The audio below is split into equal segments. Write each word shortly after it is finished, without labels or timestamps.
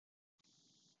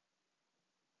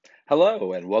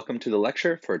Hello, and welcome to the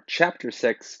lecture for Chapter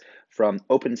 6 from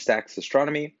OpenStax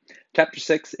Astronomy. Chapter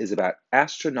 6 is about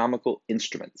astronomical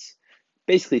instruments,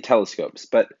 basically telescopes,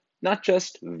 but not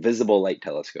just visible light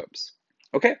telescopes.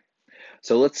 Okay,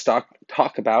 so let's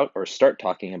talk about or start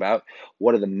talking about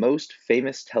one of the most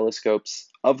famous telescopes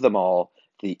of them all,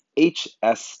 the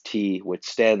HST, which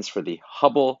stands for the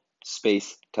Hubble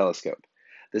Space Telescope.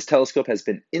 This telescope has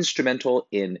been instrumental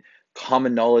in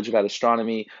common knowledge about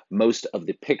astronomy. Most of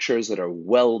the pictures that are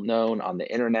well known on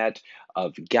the internet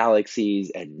of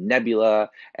galaxies and nebula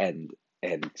and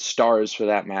stars for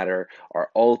that matter are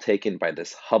all taken by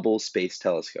this Hubble Space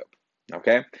Telescope.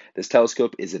 Okay, this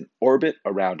telescope is in orbit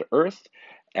around Earth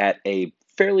at a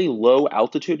fairly low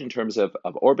altitude in terms of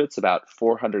orbits, about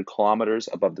 400 kilometers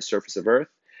above the surface of Earth,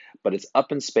 but it's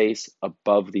up in space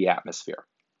above the atmosphere.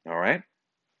 All right.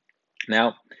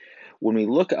 Now, when we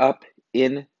look up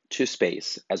into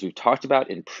space, as we've talked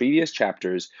about in previous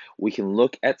chapters, we can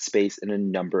look at space in a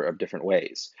number of different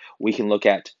ways. We can look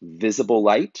at visible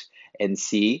light and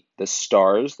see the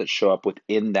stars that show up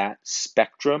within that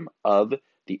spectrum of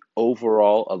the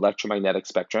overall electromagnetic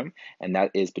spectrum, and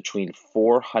that is between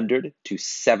 400 to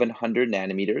 700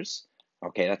 nanometers.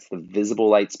 Okay, that's the visible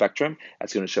light spectrum.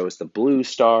 That's going to show us the blue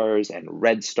stars and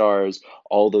red stars,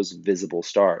 all those visible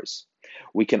stars.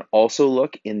 We can also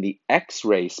look in the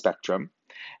X-ray spectrum,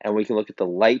 and we can look at the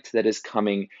light that is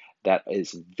coming that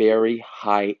is very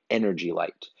high energy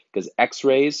light. Because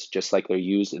X-rays, just like they're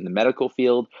used in the medical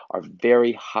field, are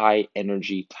very high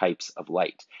energy types of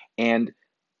light. And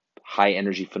high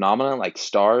energy phenomena like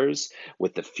stars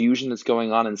with the fusion that's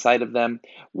going on inside of them,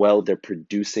 well, they're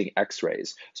producing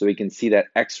X-rays. So we can see that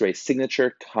X-ray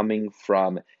signature coming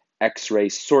from X-ray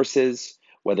sources,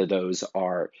 whether those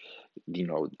are, you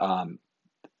know,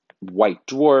 white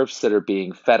dwarfs that are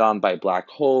being fed on by black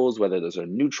holes, whether those are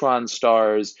neutron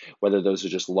stars, whether those are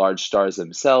just large stars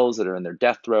themselves that are in their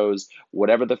death throes,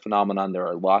 whatever the phenomenon, there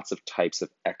are lots of types of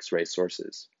X-ray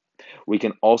sources. We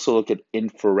can also look at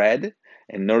infrared,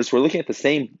 and notice we're looking at the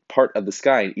same part of the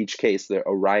sky in each case, the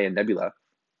Orion Nebula.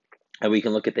 And we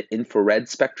can look at the infrared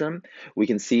spectrum. We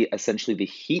can see essentially the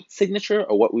heat signature,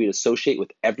 or what we would associate with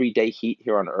everyday heat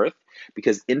here on Earth,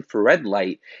 because infrared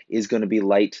light is going to be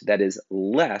light that is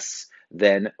less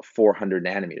than 400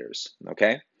 nanometers,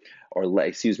 okay? Or,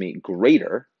 excuse me,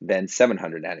 greater than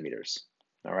 700 nanometers.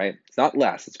 All right, it's not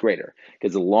less, it's greater,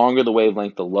 because the longer the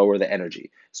wavelength, the lower the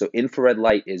energy. So infrared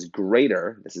light is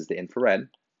greater, this is the infrared,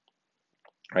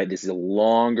 right? This is a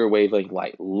longer wavelength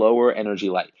light, lower energy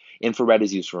light. Infrared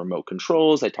is used for remote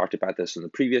controls. I talked about this in the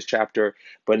previous chapter,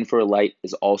 but infrared light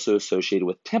is also associated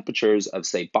with temperatures of,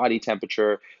 say, body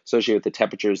temperature, associated with the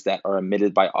temperatures that are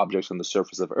emitted by objects on the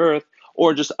surface of Earth,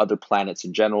 or just other planets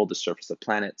in general, the surface of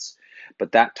planets.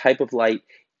 But that type of light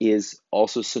is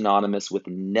also synonymous with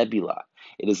nebula.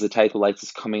 It is the type of light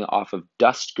that's coming off of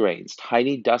dust grains,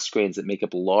 tiny dust grains that make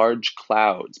up large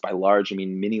clouds. By large, I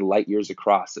mean many light years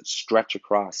across, that stretch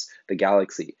across the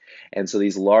galaxy. And so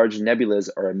these large nebulas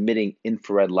are emitting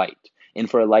infrared light.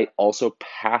 Infrared light also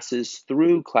passes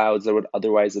through clouds that would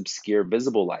otherwise obscure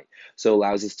visible light. So it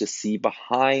allows us to see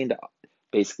behind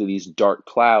basically these dark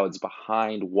clouds,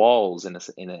 behind walls in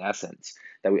essence,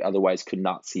 that we otherwise could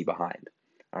not see behind.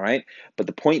 All right, but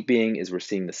the point being is we're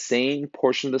seeing the same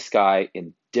portion of the sky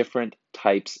in different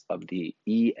types of the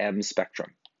EM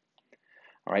spectrum.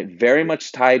 All right, very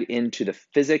much tied into the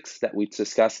physics that we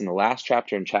discussed in the last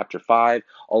chapter, in chapter 5,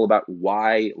 all about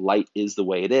why light is the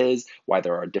way it is, why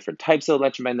there are different types of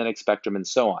electromagnetic spectrum, and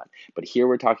so on. But here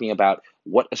we're talking about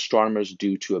what astronomers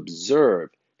do to observe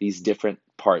these different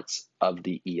parts of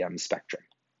the EM spectrum.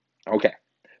 Okay,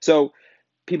 so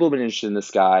people have been interested in the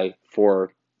sky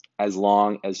for as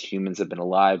long as humans have been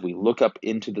alive. We look up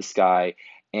into the sky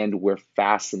and we're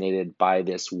fascinated by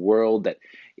this world that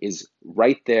is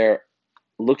right there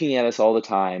looking at us all the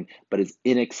time, but is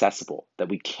inaccessible, that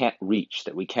we can't reach,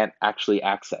 that we can't actually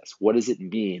access. What does it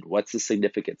mean? What's the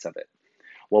significance of it?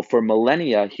 Well, for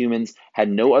millennia, humans had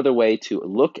no other way to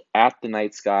look at the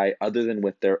night sky other than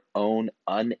with their own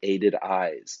unaided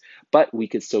eyes. But we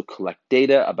could still collect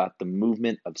data about the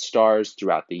movement of stars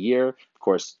throughout the year. Of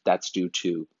course, that's due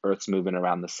to Earth's movement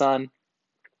around the sun.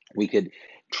 We could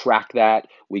track that.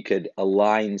 We could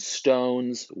align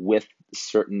stones with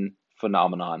certain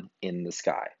phenomenon in the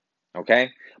sky. Okay?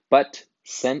 But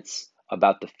since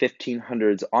about the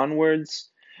 1500s onwards,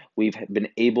 we've been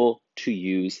able to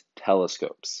use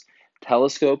telescopes.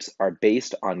 Telescopes are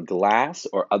based on glass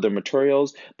or other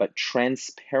materials, but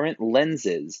transparent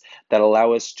lenses that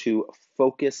allow us to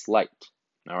focus light.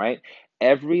 All right?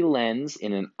 Every lens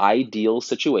in an ideal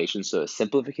situation, so a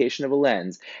simplification of a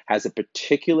lens, has a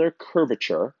particular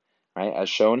curvature right, as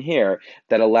shown here,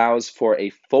 that allows for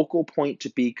a focal point to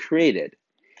be created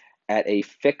at a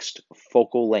fixed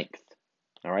focal length.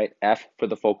 All right, F for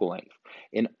the focal length.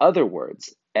 In other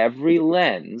words, every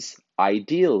lens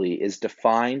ideally is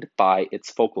defined by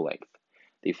its focal length.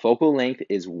 The focal length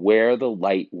is where the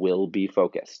light will be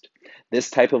focused.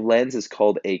 This type of lens is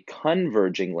called a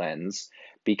converging lens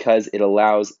because it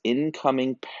allows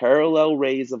incoming parallel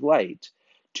rays of light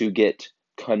to get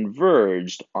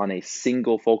converged on a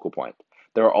single focal point.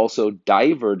 There are also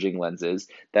diverging lenses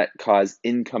that cause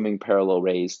incoming parallel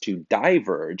rays to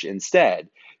diverge instead,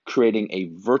 creating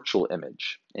a virtual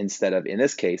image instead of, in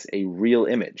this case, a real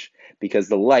image, because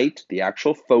the light, the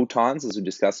actual photons, as we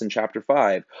discussed in chapter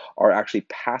 5, are actually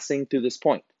passing through this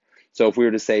point. So if we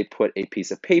were to say put a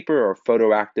piece of paper or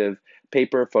photoactive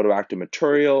paper, photoactive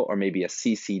material, or maybe a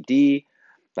CCD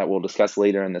that we'll discuss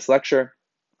later in this lecture,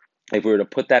 if we were to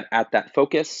put that at that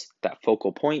focus, that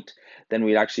focal point, then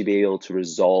we'd actually be able to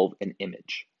resolve an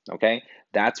image, okay?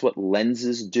 That's what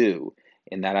lenses do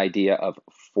in that idea of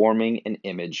forming an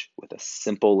image with a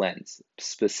simple lens,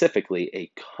 specifically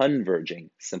a converging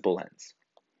simple lens,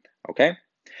 okay?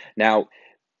 Now,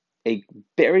 a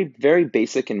very, very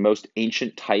basic and most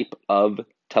ancient type of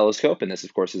telescope, and this,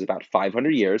 of course, is about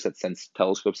 500 years, that since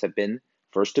telescopes have been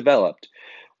first developed,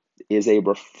 is a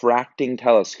refracting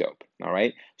telescope, all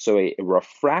right? So a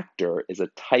refractor is a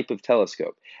type of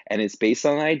telescope, and it's based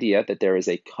on the idea that there is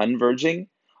a converging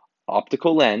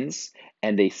optical lens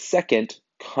and a second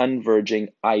converging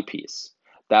eyepiece.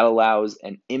 That allows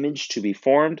an image to be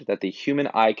formed that the human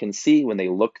eye can see when they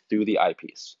look through the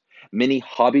eyepiece. Many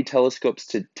hobby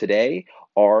telescopes today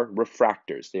are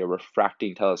refractors. They are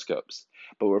refracting telescopes.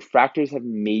 But refractors have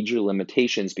major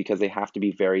limitations because they have to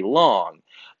be very long.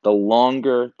 The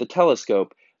longer the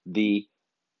telescope, the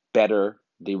better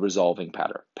the resolving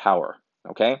power,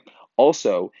 okay?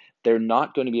 Also, they're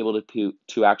not going to be able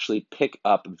to actually pick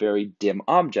up very dim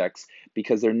objects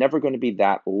because they're never going to be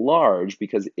that large,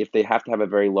 because if they have to have a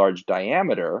very large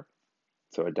diameter,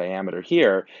 so a diameter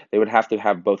here, they would have to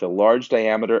have both a large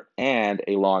diameter and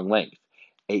a long length,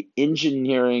 a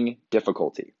engineering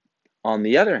difficulty. On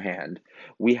the other hand,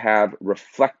 we have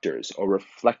reflectors or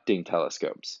reflecting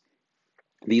telescopes.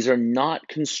 These are not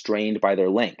constrained by their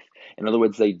length. In other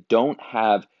words, they don't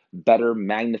have better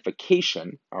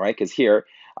magnification, all right? Because here,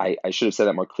 I should have said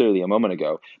that more clearly a moment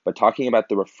ago, but talking about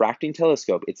the refracting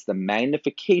telescope, it's the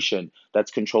magnification that's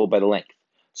controlled by the length.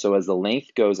 So as the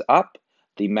length goes up,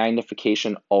 the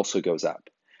magnification also goes up.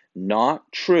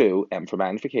 Not true, M for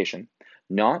magnification,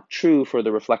 not true for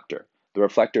the reflector. The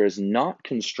reflector is not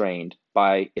constrained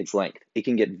by its length. It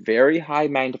can get very high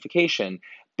magnification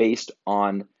based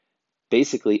on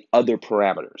basically other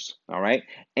parameters, all right?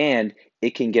 And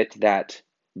it can get that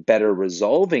better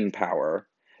resolving power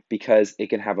because it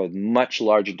can have a much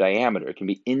larger diameter. It can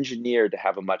be engineered to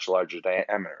have a much larger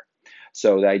diameter.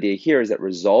 So the idea here is that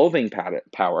resolving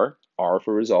power, R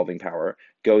for resolving power,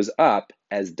 goes up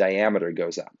as diameter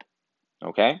goes up,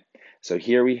 okay? So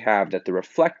here we have that the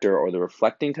reflector or the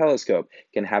reflecting telescope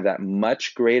can have that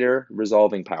much greater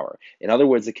resolving power. In other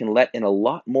words, it can let in a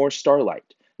lot more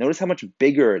starlight. Notice how much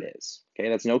bigger it is. Okay,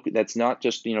 that's not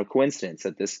just coincidence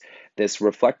that this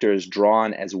reflector is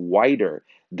drawn as wider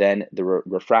than the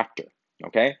refractor.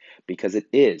 Okay, because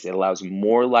it allows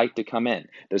more light to come in.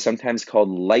 They're sometimes called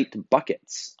light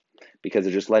buckets because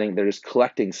they're just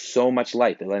collecting so much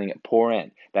light. They're letting it pour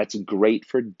in. That's great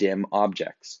for dim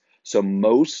objects. So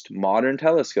most modern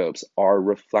telescopes are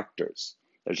reflectors.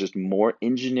 There's just more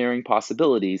engineering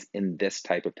possibilities in this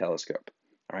type of telescope.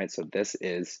 All right, so this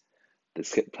is the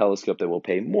telescope that we'll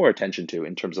pay more attention to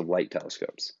in terms of light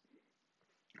telescopes.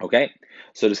 Okay,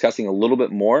 so discussing a little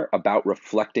bit more about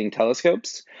reflecting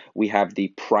telescopes, we have the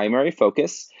primary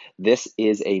focus. This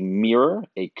is a mirror,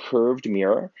 a curved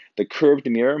mirror. The curved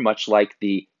mirror, much like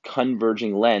the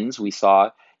converging lens we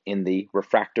saw in the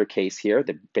refractor case here,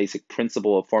 the basic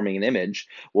principle of forming an image,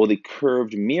 well, the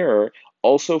curved mirror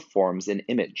also forms an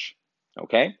image.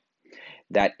 Okay,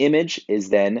 that image is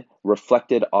then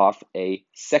reflected off a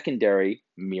secondary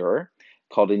mirror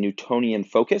called a Newtonian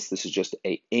focus. This is just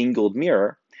an angled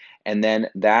mirror. And then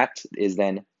that is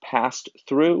then passed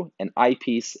through an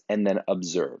eyepiece and then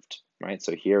observed, right?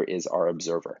 So here is our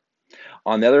observer.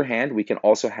 On the other hand, we can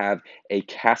also have a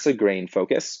Cassegrain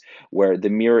focus where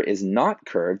the mirror is not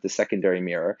curved, the secondary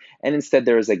mirror, and instead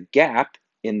there is a gap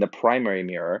in the primary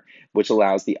mirror, which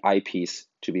allows the eyepiece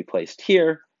to be placed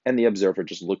here and the observer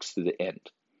just looks through the end.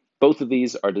 Both of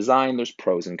these are designed. There's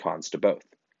pros and cons to both.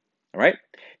 All right,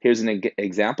 here's an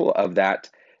example of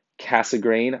that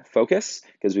Cassegrain focus,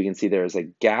 because we can see there is a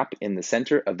gap in the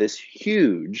center of this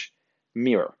huge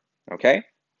mirror, okay?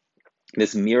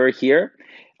 This mirror here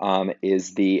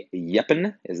is the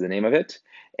Yeppen, is the name of it,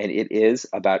 and it is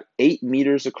about 8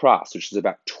 meters across, which is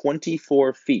about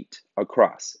 24 feet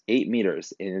across, 8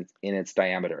 meters in its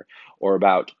diameter, or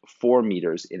about 4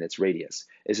 meters in its radius.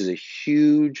 This is a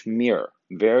huge mirror,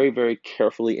 very, very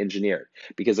carefully engineered,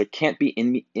 because there can't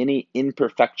be any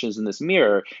imperfections in this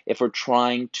mirror if we're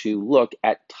trying to look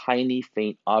at tiny,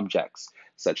 faint objects,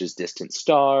 such as distant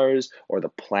stars, or the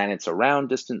planets around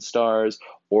distant stars,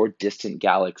 or distant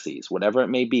galaxies, whatever it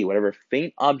may be, whatever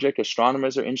faint object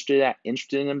astronomers are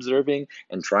interested in observing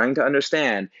and trying to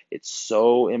understand, it's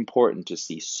so important to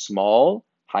see small,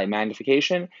 high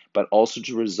magnification, but also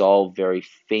to resolve very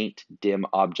faint, dim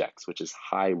objects, which is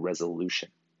high resolution.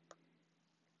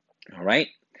 All right.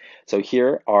 So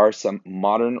here are some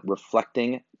modern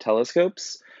reflecting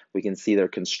telescopes. We can see their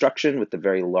construction with the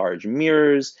very large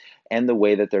mirrors and the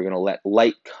way that they're going to let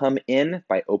light come in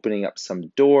by opening up some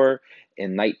door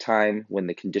in nighttime when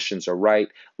the conditions are right,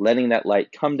 letting that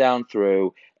light come down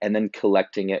through, and then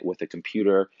collecting it with a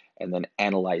computer and then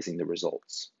analyzing the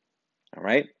results. All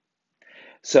right.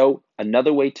 So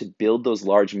another way to build those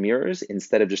large mirrors,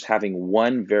 instead of just having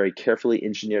one very carefully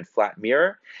engineered flat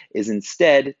mirror, is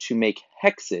instead to make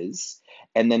hexes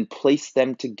and then place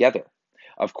them together.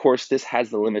 Of course, this has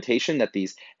the limitation that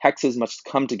these hexes must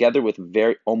come together with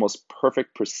very almost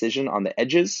perfect precision on the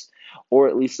edges, or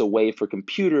at least a way for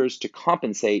computers to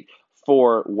compensate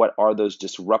for what are those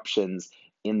disruptions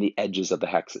in the edges of the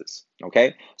hexes.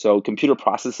 Okay, so computer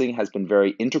processing has been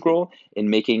very integral in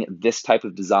making this type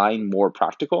of design more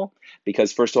practical,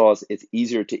 because first of all, it's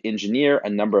easier to engineer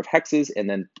a number of hexes and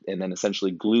then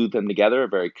essentially glue them together,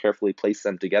 very carefully place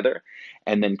them together,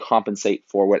 and then compensate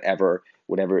for whatever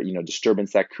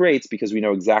disturbance that creates, because we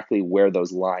know exactly where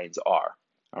those lines are.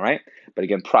 All right, but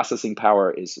again, processing power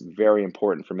is very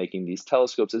important for making these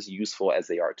telescopes as useful as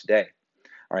they are today.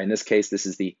 All right, in this case, this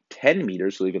is the 10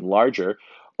 meters, so even larger,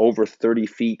 over 30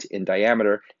 feet in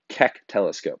diameter Keck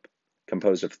telescope,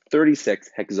 composed of 36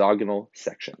 hexagonal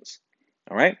sections.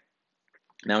 All right.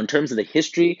 Now, in terms of the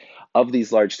history of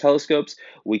these large telescopes,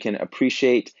 we can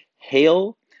appreciate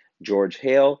Hale, George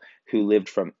Hale, who lived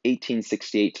from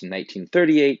 1868 to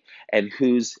 1938, and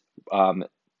whose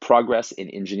progress in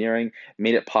engineering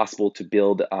made it possible to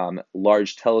build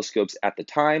large telescopes at the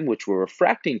time, which were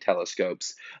refracting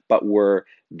telescopes, but were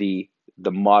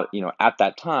at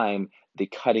that time the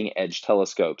cutting edge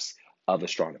telescopes of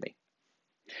astronomy.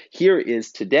 Here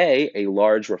is today a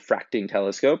large refracting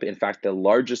telescope, in fact, the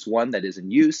largest one that is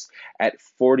in use at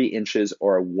 40 inches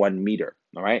or 1 meter.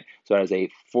 All right, so it has a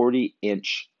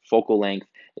 40-inch focal length.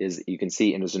 You can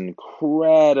see it is an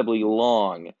incredibly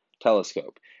long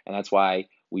telescope, and that's why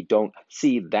we don't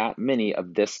see that many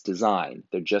of this design.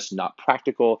 They're just not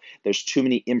practical. There's too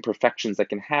many imperfections that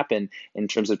can happen in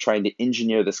terms of trying to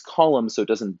engineer this column so it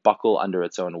doesn't buckle under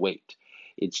its own weight.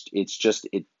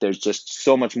 There's just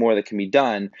so much more that can be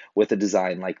done with a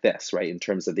design like this, right? In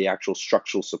terms of the actual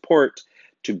structural support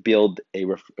to build a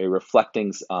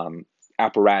reflecting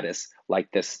apparatus like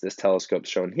this telescope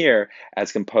shown here,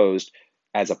 as opposed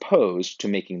to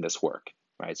making this work.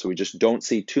 Right, so we just don't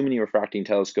see too many refracting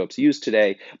telescopes used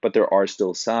today, but there are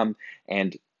still some,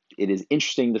 and it is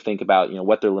interesting to think about,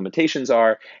 what their limitations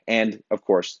are, and of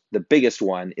course, the biggest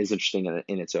one is interesting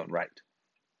in its own right.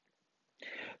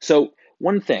 So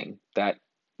one thing that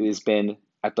has been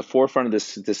at the forefront of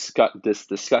this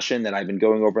discussion that I've been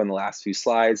going over in the last few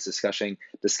slides,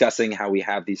 discussing how we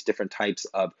have these different types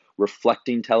of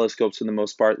reflecting telescopes for the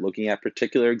most part, looking at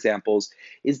particular examples,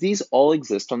 is these all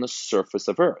exist on the surface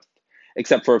of Earth,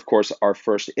 except for, of course, our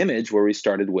first image where we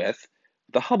started with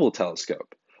the Hubble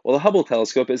telescope. Well, the Hubble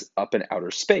telescope is up in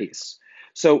outer space.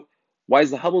 So why is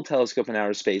the Hubble telescope in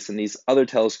outer space and these other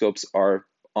telescopes are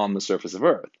on the surface of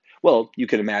Earth? Well, you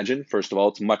can imagine, first of all,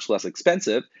 it's much less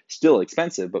expensive, still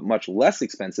expensive, but much less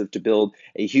expensive to build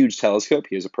a huge telescope,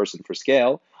 here's a person for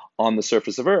scale, on the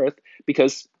surface of Earth,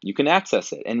 because you can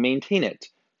access it and maintain it.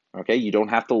 Okay, you don't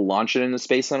have to launch it into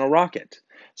space on a rocket.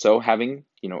 So having,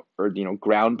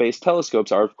 ground-based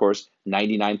telescopes are, of course,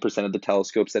 99% of the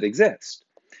telescopes that exist.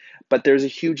 But there's a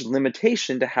huge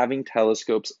limitation to having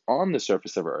telescopes on the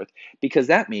surface of Earth, because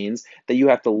that means that you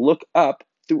have to look up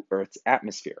through Earth's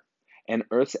atmosphere. And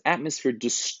Earth's atmosphere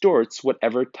distorts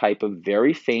whatever type of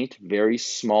very faint, very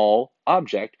small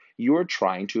object you are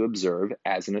trying to observe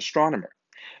as an astronomer.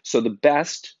 So the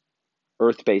best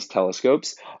Earth-based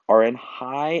telescopes are in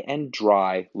high and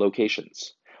dry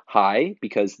locations. High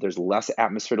because there's less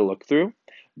atmosphere to look through.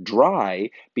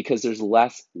 Dry because there's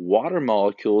less water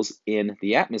molecules in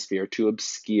the atmosphere to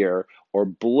obscure or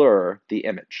blur the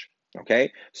image.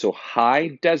 Okay, so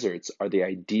high deserts are the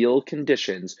ideal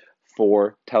conditions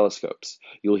for telescopes.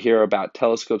 You'll hear about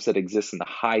telescopes that exist in the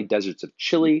high deserts of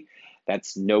Chile.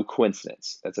 That's no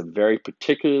coincidence. That's a very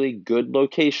particularly good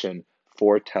location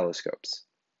for telescopes.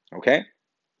 Okay?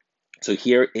 So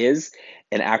here is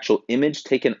an actual image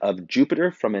taken of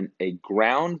Jupiter from a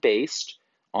ground-based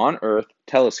on Earth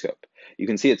telescope. You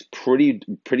can see it's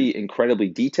pretty incredibly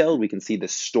detailed. We can see the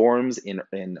storms in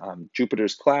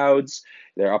Jupiter's clouds.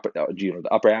 They're up, the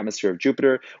upper atmosphere of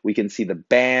Jupiter. We can see the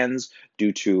bands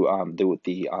due to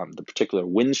the particular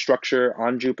wind structure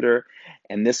on Jupiter.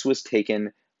 And this was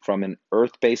taken from an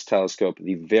Earth-based telescope,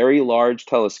 the Very Large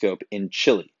Telescope in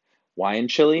Chile. Why in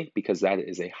Chile? Because that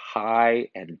is a high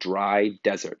and dry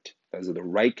desert. Those are the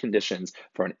right conditions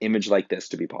for an image like this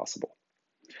to be possible.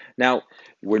 Now,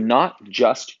 we're not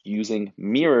just using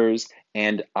mirrors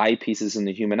and eyepieces in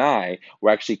the human eye.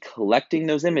 We're actually collecting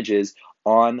those images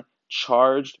on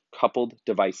charged coupled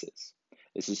devices.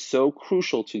 This is so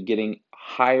crucial to getting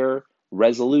higher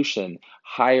resolution,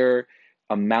 higher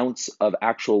amounts of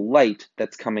actual light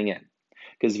that's coming in.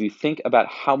 Because if you think about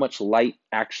how much light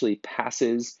actually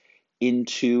passes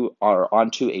into or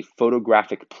onto a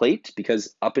photographic plate,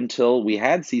 because up until we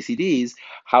had CCDs,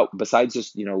 how besides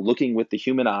just looking with the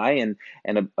human eye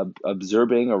and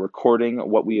observing or recording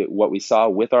what we saw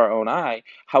with our own eye,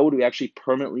 how would we actually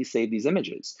permanently save these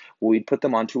images? Well, we'd put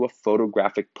them onto a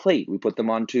photographic plate. We put them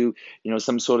onto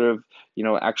some sort of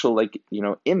actual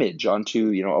image,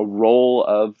 onto a roll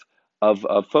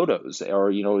of photos,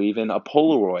 or even a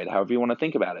Polaroid, however you want to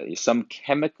think about it, some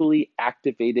chemically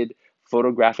activated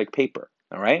photographic paper.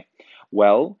 All right.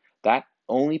 Well, that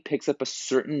only picks up a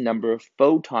certain number of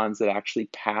photons that actually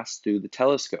pass through the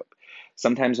telescope.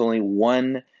 Sometimes only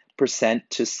 1%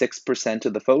 to 6%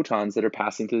 of the photons that are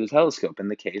passing through the telescope in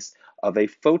the case of a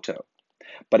photo.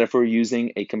 But if we're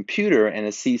using a computer and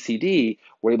a CCD,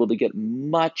 we're able to get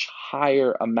much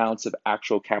higher amounts of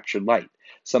actual captured light,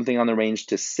 something on the range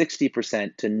to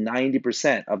 60% to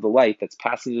 90% of the light that's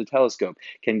passing through the telescope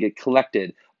can get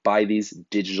collected by these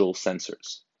digital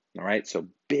sensors. All right, so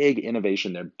big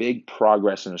innovation there, big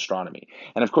progress in astronomy.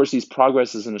 And of course, these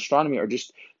progresses in astronomy are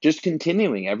just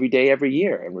continuing every day, every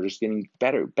year, and we're just getting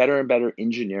better and better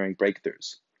engineering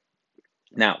breakthroughs.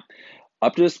 Now,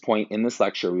 up to this point in this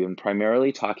lecture, we've been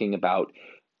primarily talking about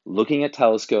looking at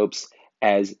telescopes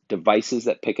as devices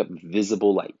that pick up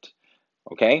visible light.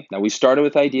 Okay, now we started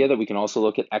with the idea that we can also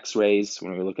look at X-rays.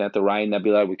 When we're looking at the Orion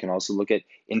Nebula, we can also look at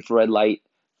infrared light,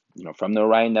 from the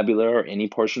Orion Nebula or any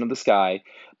portion of the sky.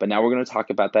 But now we're going to talk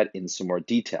about that in some more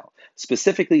detail.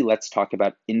 Specifically, let's talk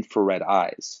about infrared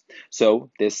eyes.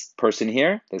 So this person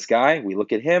here, this guy, we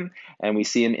look at him and we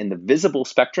see him in the visible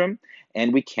spectrum,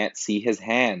 and we can't see his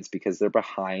hands because they're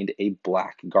behind a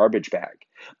black garbage bag.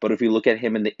 But if we look at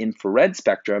him in the infrared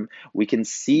spectrum, we can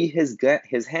see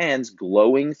his hands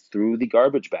glowing through the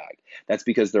garbage bag. That's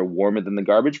because they're warmer than the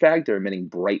garbage bag. They're emitting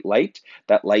bright light.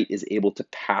 That light is able to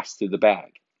pass through the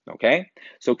bag. Okay,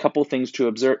 so a couple things to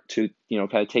observe, to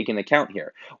kind of take into account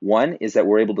here. One is that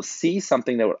we're able to see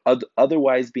something that would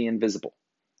otherwise be invisible.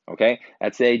 Okay,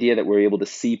 that's the idea that we're able to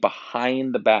see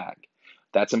behind the bag.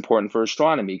 That's important for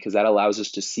astronomy because that allows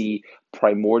us to see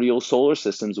primordial solar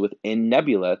systems within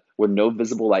nebula where no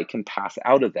visible light can pass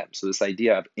out of them. So this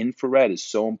idea of infrared is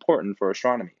so important for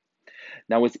astronomy.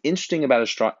 Now, what's interesting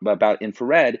about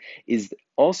infrared is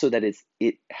also that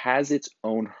it has its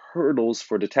own hurdles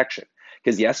for detection.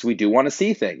 Because yes, we do want to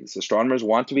see things. Astronomers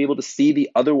want to be able to see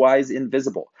the otherwise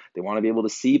invisible. They want to be able to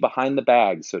see behind the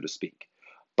bag, so to speak.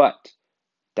 But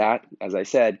that, as I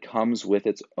said, comes with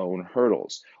its own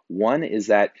hurdles. One is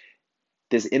that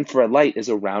this infrared light is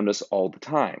around us all the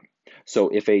time. So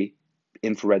if a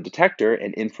infrared detector,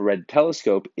 an infrared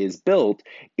telescope is built,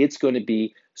 it's going to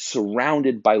be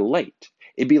surrounded by light.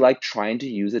 It'd be like trying to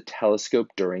use a telescope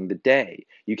during the day.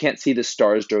 You can't see the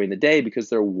stars during the day because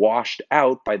they're washed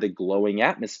out by the glowing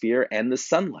atmosphere and the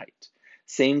sunlight.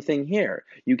 Same thing here.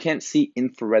 You can't see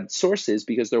infrared sources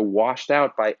because they're washed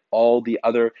out by all the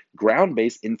other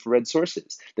ground-based infrared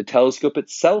sources. The telescope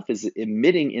itself is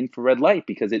emitting infrared light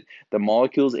because the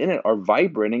molecules in it are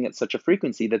vibrating at such a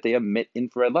frequency that they emit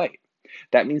infrared light.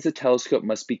 That means the telescope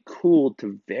must be cooled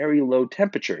to very low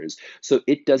temperatures so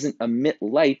it doesn't emit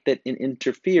light that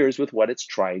interferes with what it's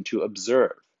trying to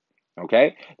observe.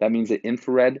 Okay? That means that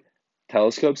infrared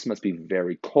telescopes must be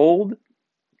very cold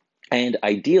and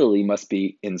ideally must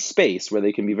be in space where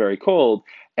they can be very cold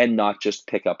and not just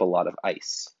pick up a lot of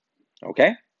ice.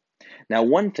 Okay? Now,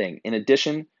 one thing, in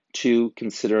addition to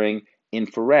considering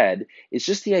infrared, is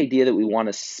just the idea that we want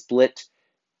to split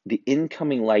the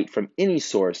incoming light from any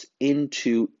source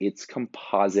into its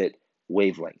composite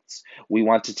wavelengths. We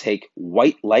want to take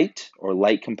white light, or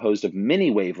light composed of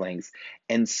many wavelengths,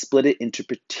 and split it into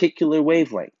particular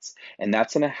wavelengths. And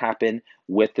that's going to happen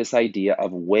with this idea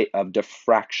of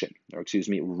diffraction, or excuse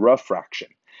me, refraction.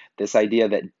 This idea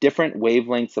that different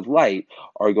wavelengths of light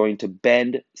are going to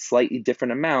bend slightly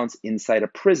different amounts inside a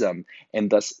prism and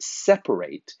thus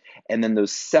separate. And then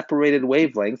those separated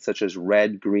wavelengths, such as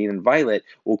red, green, and violet,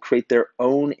 will create their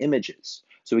own images.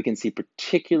 So we can see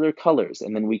particular colors,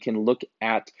 and then we can look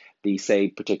at the, say,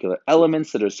 particular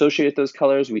elements that are associated with those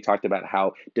colors. We talked about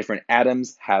how different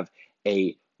atoms have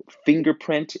a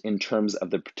fingerprint in terms of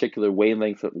the particular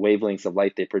wavelengths of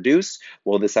light they produce.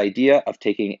 Well, this idea of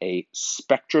taking a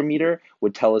spectrometer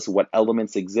would tell us what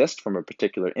elements exist from a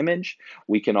particular image.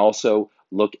 We can also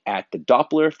look at the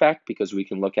Doppler effect, because we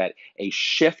can look at a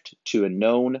shift to a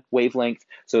known wavelength.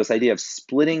 So this idea of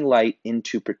splitting light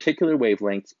into particular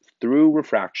wavelengths through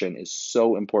refraction is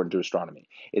so important to astronomy.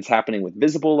 It's happening with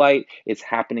visible light, it's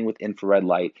happening with infrared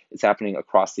light, it's happening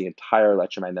across the entire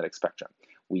electromagnetic spectrum.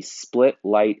 We split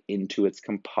light into its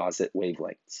composite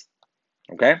wavelengths.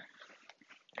 Okay?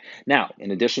 Now,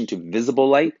 in addition to visible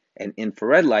light and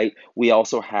infrared light, we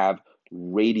also have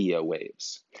radio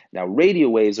waves. Now, radio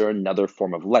waves are another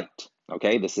form of light.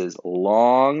 Okay? This is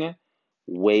long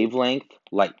wavelength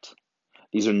light.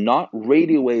 These are not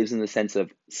radio waves in the sense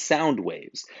of sound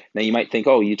waves. Now you might think,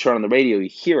 oh, you turn on the radio, you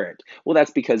hear it. Well,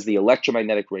 that's because the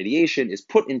electromagnetic radiation is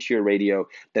put into your radio,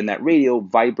 then that radio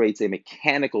vibrates a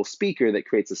mechanical speaker that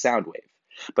creates a sound wave.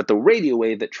 But the radio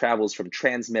wave that travels from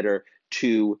transmitter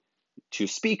to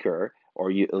speaker,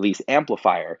 or at least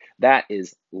amplifier, that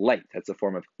is light. That's a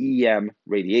form of EM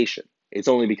radiation. It's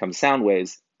only becomes sound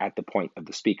waves at the point of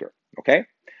the speaker, okay?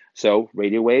 So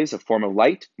radio waves, a form of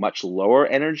light, much lower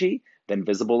energy than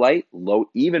visible light,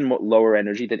 even lower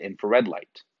energy than infrared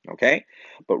light, okay?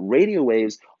 But radio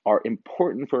waves are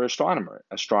important for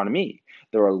astronomy.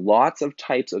 There are lots of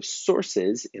types of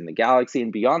sources in the galaxy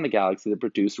and beyond the galaxy that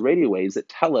produce radio waves that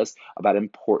tell us about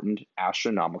important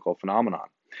astronomical phenomenon.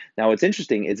 Now, what's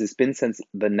interesting is it's been since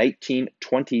the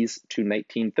 1920s to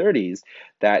 1930s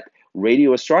that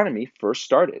radio astronomy first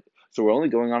started. So we're only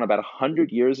going on about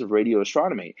 100 years of radio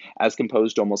astronomy as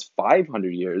composed to almost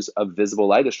 500 years of visible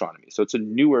light astronomy. So it's a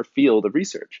newer field of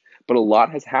research, but a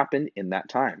lot has happened in that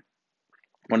time.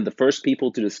 One of the first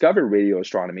people to discover radio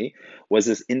astronomy was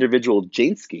this individual,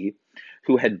 Jansky,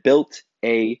 who had built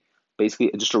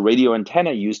basically just a radio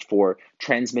antenna used for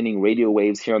transmitting radio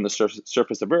waves here on the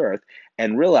surface of Earth,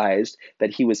 and realized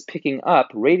that he was picking up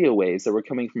radio waves that were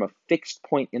coming from a fixed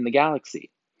point in the galaxy.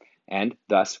 And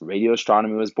thus, radio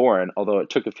astronomy was born, although it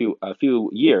took a few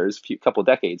years, couple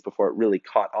decades, before it really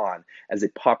caught on as a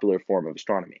popular form of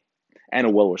astronomy and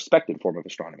a well-respected form of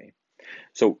astronomy.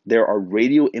 So there are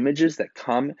radio images that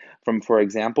come from, for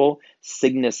example,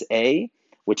 Cygnus A,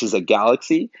 which is a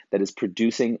galaxy that is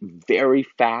producing very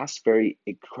fast, very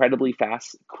incredibly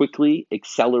fast, quickly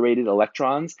accelerated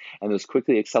electrons. And those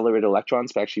quickly accelerated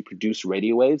electrons actually produce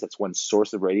radio waves. That's one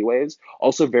source of radio waves.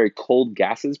 Also, very cold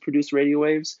gases produce radio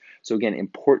waves. So again,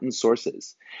 important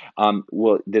sources.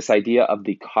 This idea of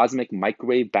the cosmic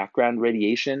microwave background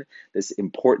radiation, this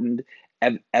important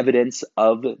evidence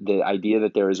of the idea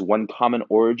that there is one common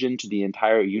origin to the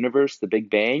entire universe, the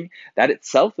Big Bang, that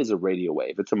itself is a radio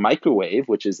wave. It's a microwave,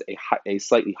 which is a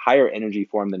slightly higher energy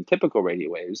form than typical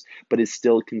radio waves, but is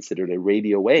still considered a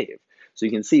radio wave. So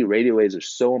you can see radio waves are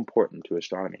so important to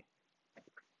astronomy.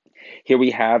 Here we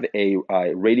have a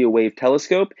radio wave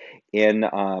telescope in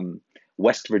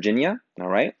West Virginia, all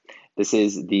right? This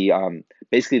is the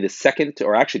basically the second,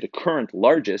 or actually the current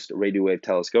largest radio wave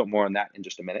telescope. More on that in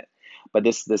just a minute. But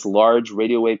this large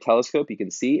radio wave telescope, you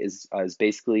can see, is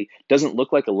basically, doesn't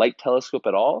look like a light telescope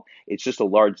at all. It's just a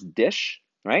large dish,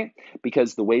 right?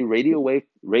 Because the way radio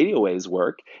waves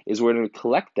work is we're going to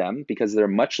collect them, because they're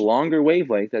much longer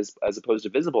wavelength as opposed to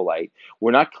visible light.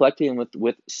 We're not collecting them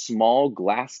with small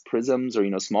glass prisms,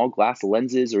 or small glass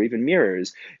lenses, or even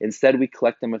mirrors. Instead, we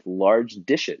collect them with large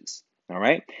dishes. All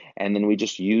right, and then we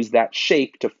just use that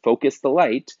shape to focus the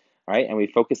light, right? And we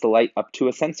focus the light up to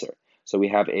a sensor. So we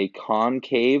have a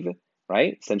concave,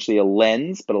 right? Essentially a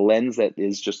lens, but a lens that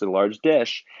is just a large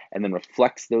dish, and then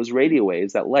reflects those radio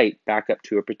waves, that light, back up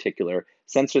to a particular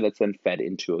sensor that's then fed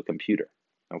into a computer.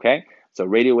 Okay, so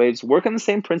radio waves work on the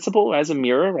same principle as a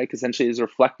mirror, right? Essentially, is a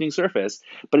reflecting surface,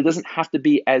 but it doesn't have to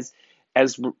be as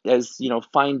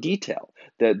fine detail.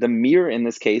 The mirror in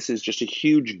this case is just a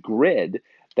huge grid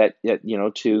that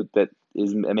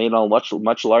is made on a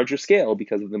much larger scale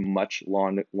because of the much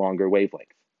longer wavelength.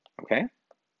 Okay.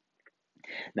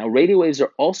 Now, radio waves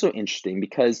are also interesting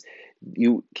because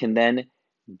you can then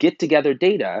get together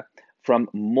data from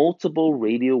multiple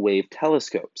radio wave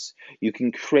telescopes. You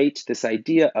can create this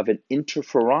idea of an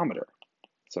interferometer.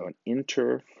 So an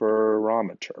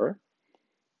interferometer,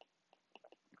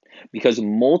 because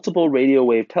multiple radio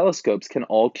wave telescopes can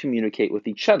all communicate with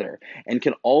each other and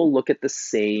can all look at the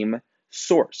same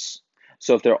source.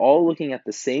 So if they're all looking at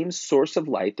the same source of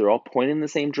light, they're all pointing in the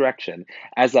same direction,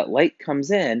 as that light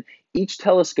comes in, each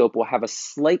telescope will have a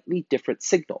slightly different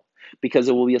signal because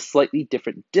it will be a slightly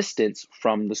different distance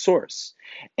from the source.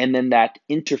 And then that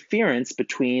interference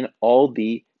between all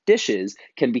the dishes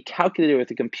can be calculated with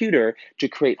a computer to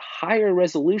create higher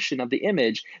resolution of the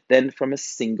image than from a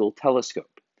single telescope.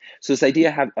 So this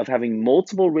idea of having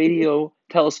multiple radio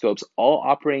telescopes all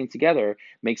operating together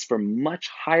makes for much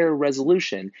higher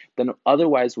resolution than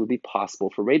otherwise would be possible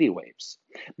for radio waves.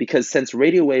 Because since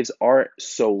radio waves are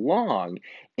so long,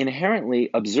 inherently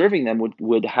observing them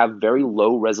would have very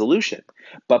low resolution.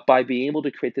 But by being able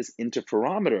to create this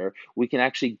interferometer, we can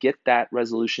actually get that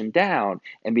resolution down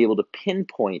and be able to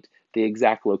pinpoint the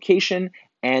exact location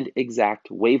and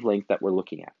exact wavelength that we're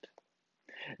looking at.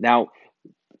 Now,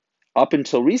 up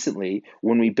until recently,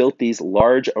 when we built these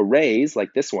large arrays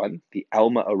like this one, the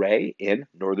ALMA array in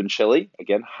northern Chile,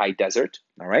 again, high desert,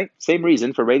 all right? Same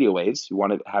reason for radio waves. You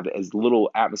want to have as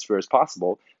little atmosphere as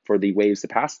possible for the waves to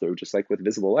pass through, just like with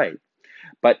visible light.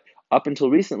 But up until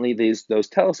recently, those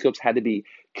telescopes had to be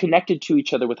connected to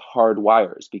each other with hard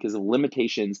wires because of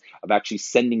limitations of actually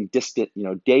sending distant,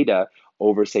 data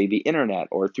over, say, the internet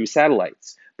or through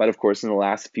satellites. But of course, in the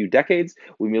last few decades,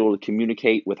 we've been able to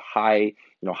communicate with high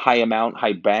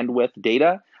bandwidth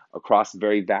data across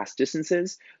very vast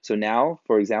distances. So now,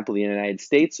 for example, the United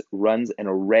States runs an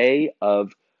array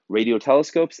of radio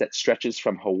telescopes that stretches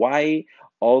from Hawaii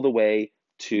all the way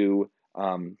to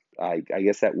I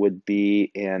guess that would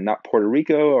be in not Puerto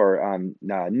Rico or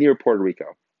near Puerto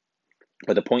Rico.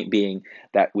 But the point being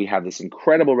that we have this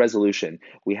incredible resolution.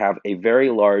 We have a very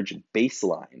large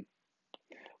baseline,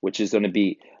 which is going to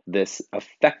be this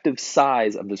effective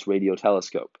size of this radio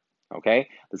telescope. Okay,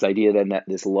 this idea then that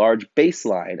this large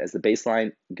baseline, as the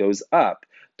baseline goes up,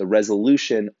 the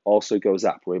resolution also goes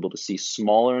up. We're able to see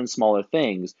smaller and smaller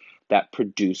things that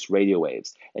produce radio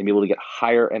waves and be able to get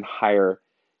higher and higher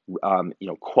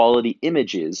quality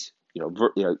images,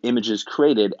 images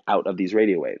created out of these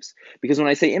radio waves. Because when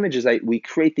I say images, we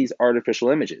create these artificial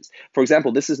images. For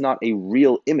example, this is not a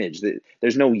real image.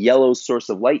 There's no yellow source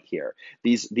of light here.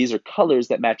 These are colors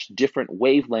that match different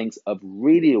wavelengths of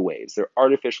radio waves. They're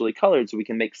artificially colored so we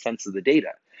can make sense of the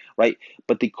data, right?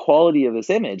 But the quality of this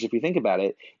image, if you think about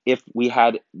it, if we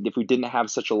didn't have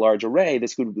such a large array,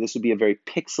 this would be a very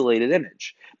pixelated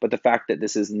image. But the fact that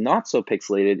this is not so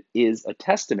pixelated is a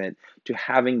testament to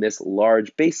having this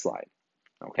large baseline.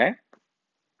 Okay.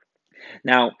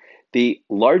 Now, the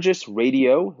largest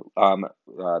radio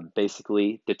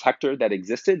basically detector that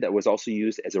existed that was also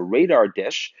used as a radar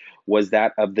dish was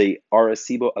that of the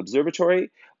Arecibo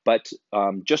Observatory, but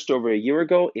just over a year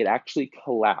ago, it actually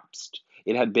collapsed.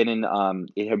 It had been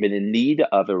in need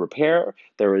of a repair.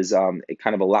 There was a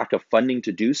kind of a lack of funding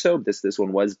to do so. This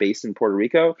one was based in Puerto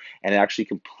Rico, and it actually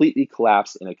completely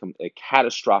collapsed in a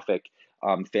catastrophic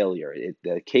failure.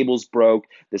 The cables broke.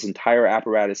 This entire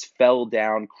apparatus fell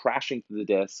down, crashing through the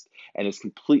disk, and is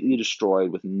completely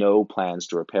destroyed with no plans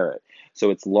to repair it. So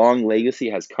its long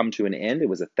legacy has come to an end. It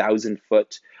was a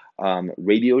 1,000-foot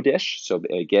radio dish. So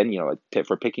again,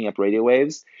 for picking up radio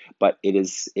waves, but it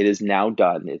is now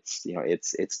done.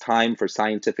 Its time for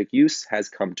scientific use has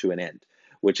come to an end,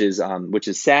 which is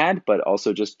sad, but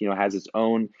also just has its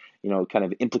own kind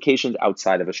of implications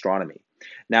outside of astronomy.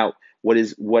 Now, what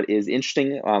is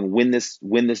interesting, when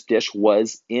this dish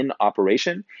was in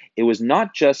operation, it was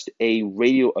not just a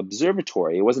radio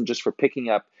observatory. It wasn't just for picking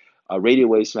up radio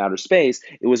waves from outer space.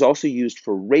 It was also used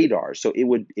for radar. So it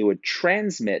would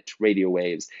transmit radio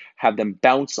waves, have them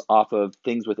bounce off of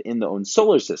things within the own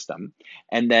solar system,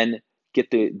 and then get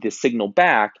the signal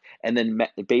back. And then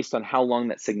based on how long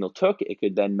that signal took, it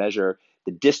could then measure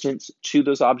the distance to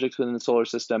those objects within the solar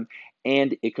system,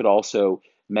 and it could also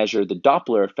measure the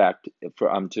Doppler effect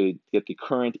to get the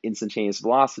current instantaneous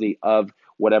velocity of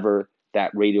whatever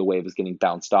that radio wave is getting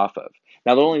bounced off of.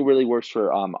 Now, that only really works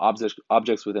for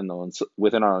objects within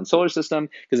our own solar system,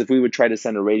 because if we would try to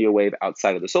send a radio wave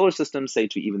outside of the solar system, say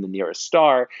to even the nearest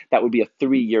star, that would be a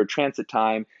 3-year transit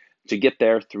time to get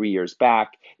there, 3 years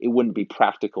back. It wouldn't be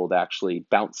practical to actually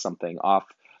bounce something off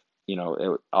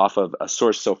of a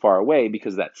source so far away,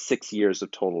 because that's 6 years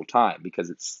of total time, because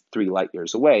it's 3 light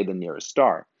years away, the nearest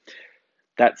star.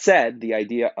 That said, the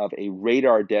idea of a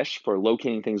radar dish for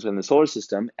locating things within the solar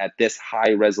system at this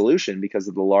high resolution because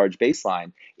of the large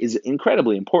baseline is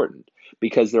incredibly important,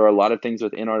 because there are a lot of things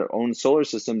within our own solar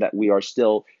system that we are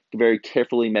still very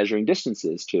carefully measuring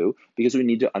distances to, because we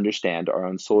need to understand our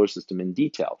own solar system in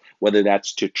detail, whether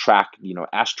that's to track,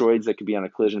 asteroids that could be on a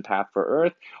collision path for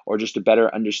Earth, or just to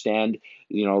better understand,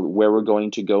 where we're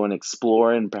going to go and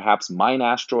explore and perhaps mine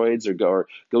asteroids, or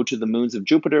go to the moons of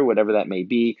Jupiter, whatever that may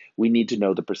be. We need to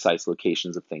know the precise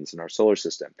locations of things in our solar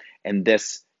system. And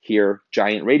this here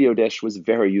giant radio dish was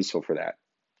very useful for that.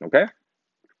 Okay?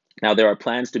 Now, there are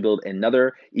plans to build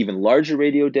another, even larger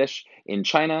radio dish in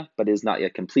China, but it is not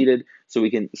yet completed. So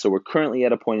we're currently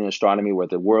at a point in astronomy where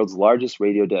the world's largest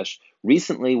radio dish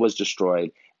recently was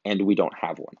destroyed, and we don't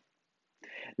have one.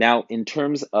 Now, in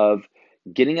terms of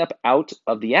getting up out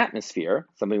of the atmosphere,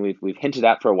 something we've hinted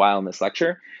at for a while in this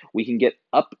lecture, we can get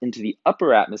up into the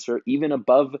upper atmosphere, even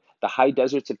above the high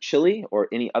deserts of Chile or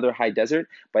any other high desert,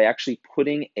 by actually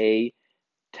putting a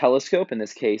telescope, in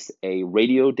this case a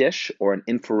radio dish or an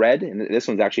infrared, and this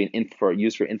one's actually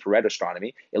used for infrared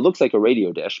astronomy. It looks like a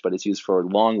radio dish, but it's used for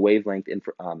long wavelength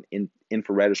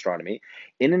infrared astronomy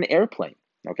in an airplane.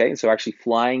 Okay, so actually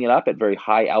flying it up at very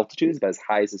high altitudes, about as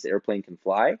high as this airplane can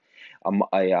fly,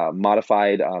 a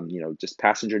modified, just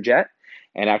passenger jet,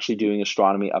 and actually doing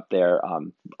astronomy up there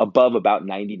above about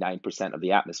 99% of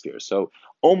the atmosphere, so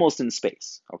almost in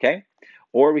space. Okay,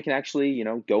 or we can actually,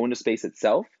 go into space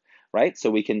itself, right?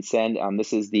 So we can send,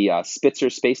 this is the Spitzer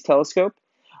Space Telescope,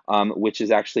 which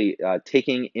is actually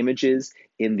taking images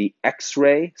in the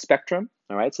X-ray spectrum.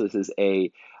 All right, so this is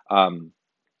a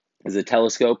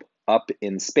telescope up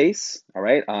in space. All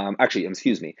right, actually,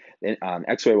 excuse me,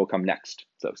 X-ray will come next.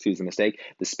 So excuse the mistake.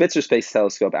 The Spitzer Space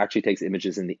Telescope actually takes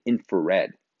images in the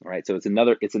infrared. All right, so it's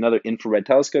another infrared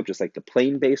telescope, just like the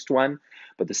plane-based one,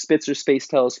 but the Spitzer Space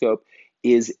Telescope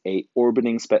is a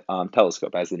orbiting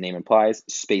telescope, as the name implies,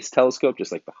 space telescope,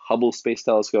 just like the Hubble Space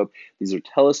Telescope. These are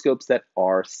telescopes that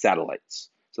are satellites,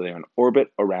 so they're in orbit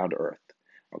around Earth.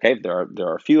 Okay, there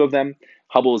are a few of them.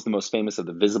 Hubble is the most famous of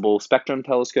the visible spectrum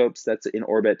telescopes that's in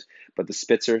orbit, but the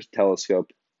Spitzer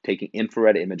telescope, taking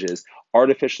infrared images,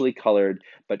 artificially colored,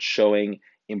 but showing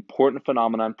important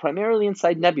phenomenon primarily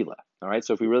inside nebula. All right,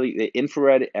 so the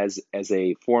infrared as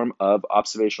a form of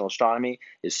observational astronomy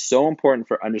is so important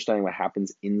for understanding what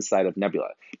happens inside of nebula,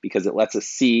 because it lets us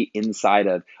see inside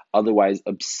of otherwise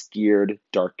obscured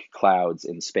dark clouds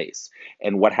in space.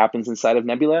 And what happens inside of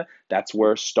nebula? That's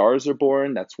where stars are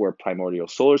born. That's where primordial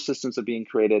solar systems are being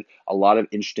created. A lot of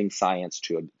interesting science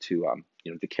to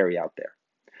carry out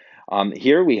there.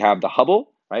 Here we have the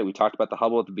Hubble, right? We talked about the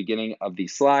Hubble at the beginning of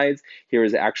these slides. Here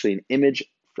is actually an image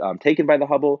taken by the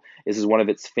Hubble. This is one of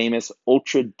its famous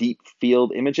ultra deep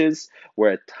field images,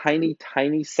 where a tiny,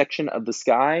 tiny section of the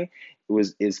sky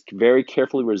is very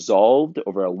carefully resolved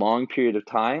over a long period of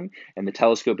time, and the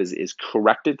telescope is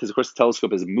corrected, because of course the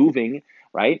telescope is moving,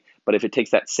 right? But if it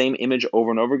takes that same image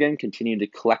over and over again, continuing to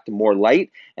collect more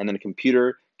light, and then a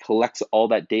computer collects all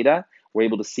that data, we're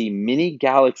able to see mini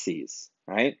galaxies,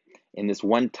 right, in this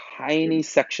one tiny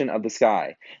section of the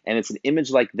sky. And it's an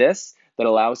image like this that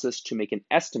allows us to make an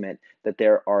estimate that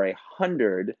there are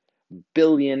 100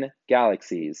 billion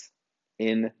galaxies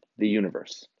in the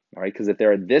universe. All right, because if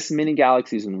there are this many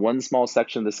galaxies in one small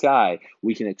section of the sky,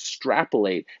 we can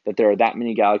extrapolate that there are that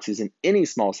many galaxies in any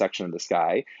small section of the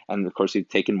sky. And of course, we've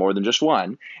taken more than just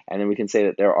one. And then we can say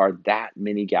that there are that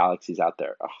many galaxies out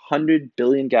there, 100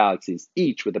 billion galaxies,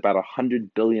 each with about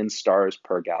 100 billion stars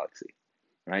per galaxy.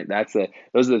 Right?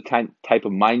 Those are the type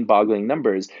of mind-boggling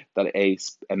numbers that a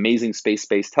amazing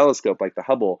space-based telescope like the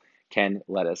Hubble can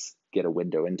let us get a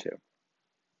window into.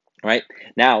 All right.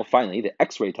 Now, finally, the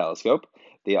X-ray telescope.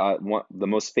 The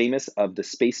most famous of the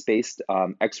space-based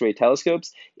X-ray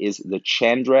telescopes is the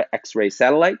Chandra X-ray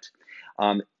satellite.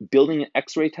 Building an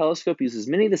X-ray telescope uses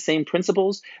many of the same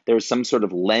principles. There's some sort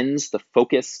of lens, the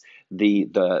focus,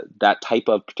 that type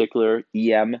of particular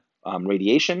EM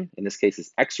radiation. In this case,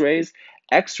 is X-rays.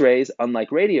 X-rays, unlike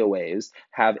radio waves,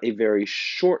 have a very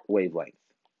short wavelength.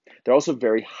 They're also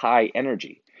very high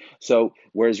energy. So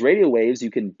whereas radio waves,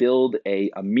 you can build a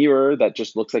mirror that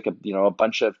just looks like a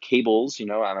bunch of cables,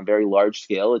 on a very large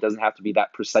scale. It doesn't have to be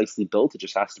that precisely built. It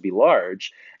just has to be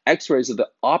large. X-rays are the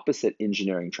opposite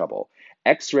engineering trouble.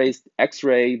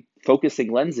 X-ray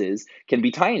focusing lenses can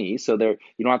be tiny, so you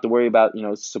don't have to worry about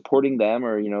supporting them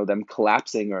or them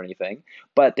collapsing or anything.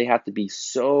 But they have to be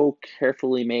so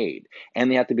carefully made, and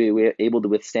they have to be able to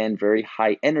withstand very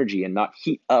high energy and not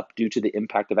heat up due to the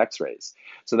impact of X-rays.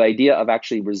 So the idea of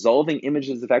actually resolving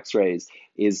images of X-rays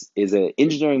is an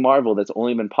engineering marvel that's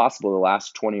only been possible the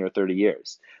last 20 or 30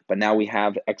 years. but now we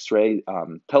have X-ray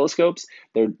telescopes.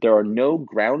 There are no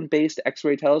ground-based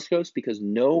X-ray telescopes because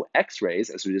no X-rays,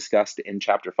 as we discussed in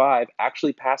Chapter 5,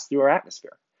 actually pass through our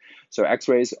atmosphere. So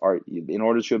X-rays are, in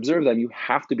order to observe them, you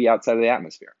have to be outside of the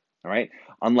atmosphere. All right.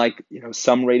 Unlike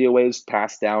some radio waves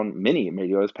pass down, many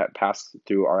radio waves pass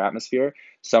through our atmosphere.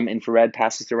 Some infrared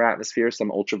passes through our atmosphere,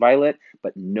 some ultraviolet,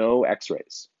 but no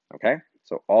X-rays. Okay.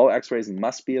 So all X-rays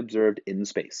must be observed in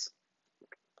space.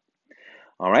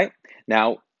 All right.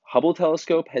 Now, Hubble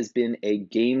telescope has been a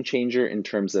game changer in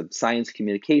terms of science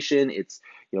communication. It's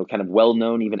kind of well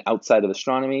known even outside of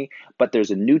astronomy, but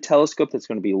there's a new telescope that's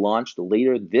going to be launched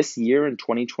later this year in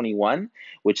 2021,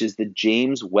 which is the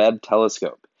James Webb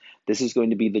Telescope. This is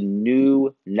going to be the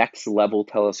new next level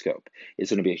telescope.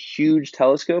 It's going to be a huge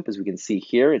telescope, as we can see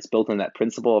here. It's built on that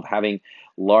principle of having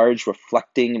large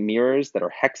reflecting mirrors that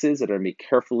are hexes that are going to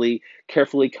be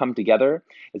carefully come together.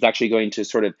 It's actually going to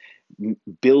sort of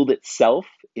build itself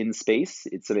in space.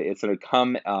 It's going to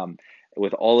come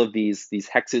with all of these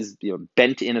hexes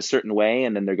bent in a certain way,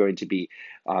 and then they're going to be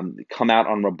come out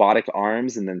on robotic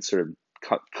arms and then sort of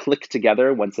click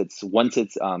together once it's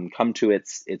come to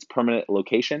its permanent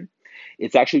location.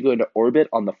 It's actually going to orbit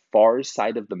on the far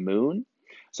side of the moon.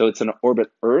 So it's going to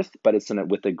orbit Earth, but it's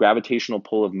with the gravitational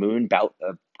pull of the moon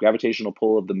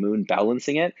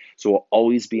balancing it. So it will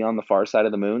always be on the far side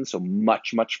of the moon, so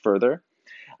much further.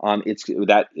 It's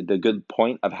that the good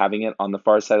point of having it on the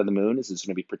far side of the moon is it's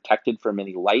going to be protected from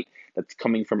any light that's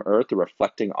coming from Earth or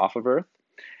reflecting off of Earth.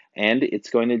 And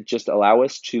it's going to just allow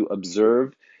us to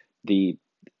observe the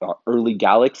early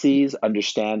galaxies,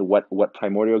 understand what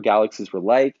primordial galaxies were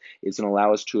like. It's going to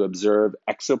allow us to observe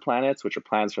exoplanets, which are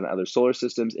planets from other solar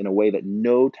systems, in a way that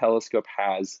no telescope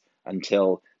has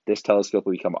until this telescope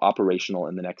will become operational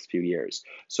in the next few years.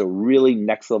 So really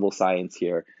next level science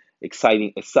here.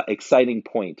 Exciting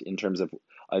point in terms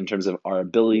of our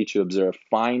ability to observe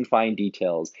fine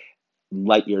details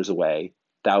light years away,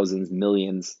 thousands,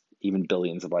 millions, even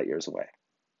billions of light years away.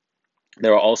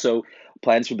 There are also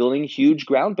plans for building huge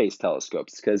ground-based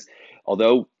telescopes because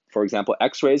although, for example,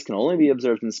 X-rays can only be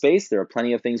observed in space, there are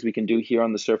plenty of things we can do here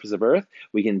on the surface of Earth.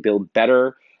 We can build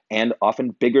better and often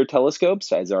bigger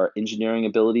telescopes as our engineering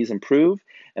abilities improve.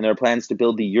 And there are plans to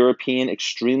build the European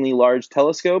Extremely Large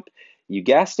Telescope. You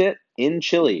guessed it, in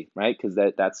Chile, right? Because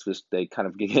that's just they kind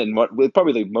of get in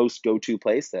probably the most go-to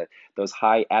place, those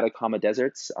high Atacama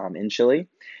deserts in Chile.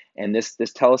 And this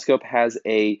telescope has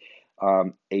a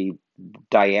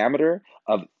diameter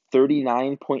of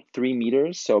 39.3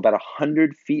 meters, so about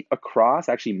 100 feet across,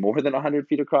 actually more than 100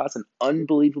 feet across, an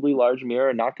unbelievably large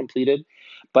mirror, not completed.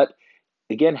 But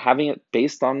again, having it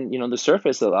based on the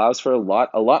surface allows for a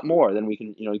lot more than we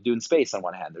can do in space. On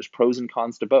one hand, there's pros and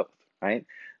cons to both, right?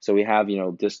 So we have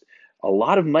just a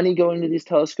lot of money going into these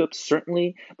telescopes,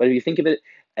 certainly, but if you think of it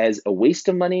as a waste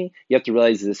of money, you have to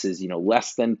realize this is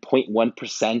less than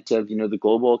 0.1% of the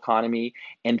global economy,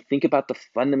 and think about the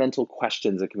fundamental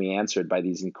questions that can be answered by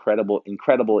these incredible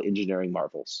engineering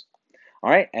marvels. All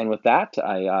right, and with that,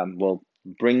 I will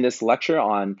bring this lecture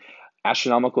on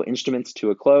astronomical instruments to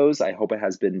a close. I hope it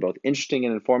has been both interesting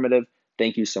and informative.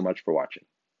 Thank you so much for watching.